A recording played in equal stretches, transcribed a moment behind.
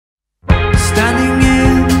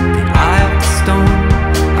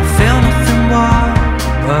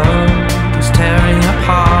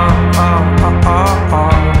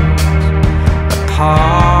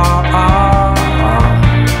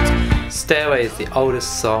Stairway is the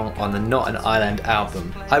oldest song on the Not an Island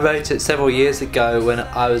album. I wrote it several years ago when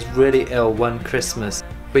I was really ill one Christmas.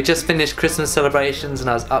 We just finished Christmas celebrations and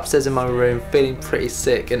I was upstairs in my room feeling pretty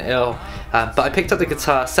sick and ill, but I picked up the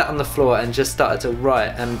guitar, sat on the floor and just started to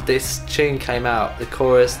write, and this tune came out, the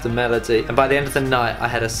chorus, the melody, and by the end of the night I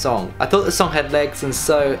had a song. I thought the song had legs, and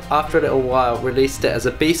so after a little while released it as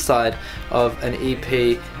a B-side of an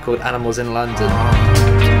EP called Animals in London.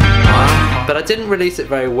 But I didn't release it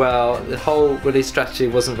very well. The whole release strategy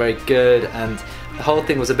wasn't very good and the whole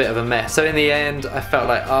thing was a bit of a mess. So in the end I felt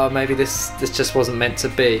like, oh, maybe this just wasn't meant to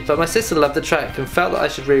be. But my sister loved the track and felt that I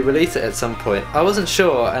should re-release it at some point. I wasn't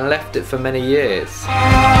sure and left it for many years.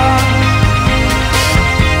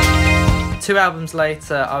 2 albums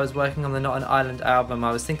later, I was working on the Not an Island album.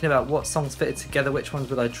 I was thinking about what songs fitted together, which ones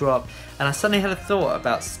would I drop, and I suddenly had a thought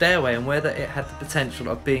about Stairway and whether it had the potential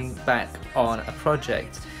of being back on a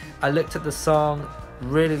project. I looked at the song,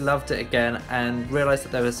 really loved it again, and realised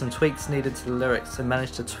that there were some tweaks needed to the lyrics, and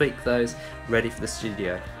managed to tweak those, ready for the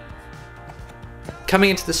studio. Coming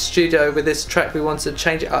into the studio with this track, we wanted to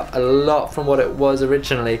change it up a lot from what it was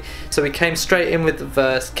originally. So we came straight in with the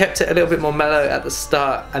verse, kept it a little bit more mellow at the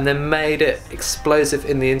start, and then made it explosive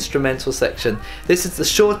in the instrumental section. This is the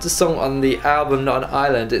shortest song on the album Not an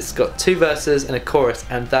Island. It's got 2 verses and a chorus,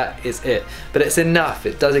 and that is it. But it's enough,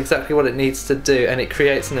 it does exactly what it needs to do, and it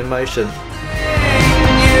creates an emotion.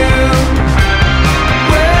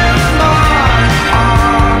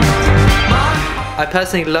 I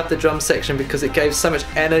personally love the drum section because it gave so much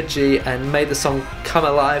energy and made the song come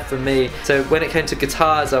alive for me. So when it came to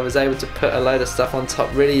guitars, I was able to put a load of stuff on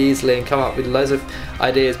top really easily and come up with loads of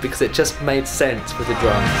ideas because it just made sense with the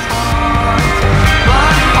drums.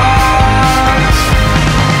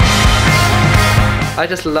 I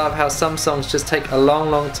just love how some songs just take a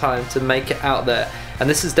long time to make it out there, and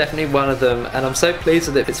this is definitely one of them, and I'm so pleased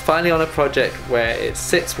with it. It's finally on a project where it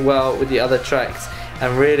sits well with the other tracks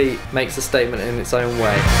and really makes a statement in its own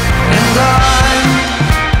way. And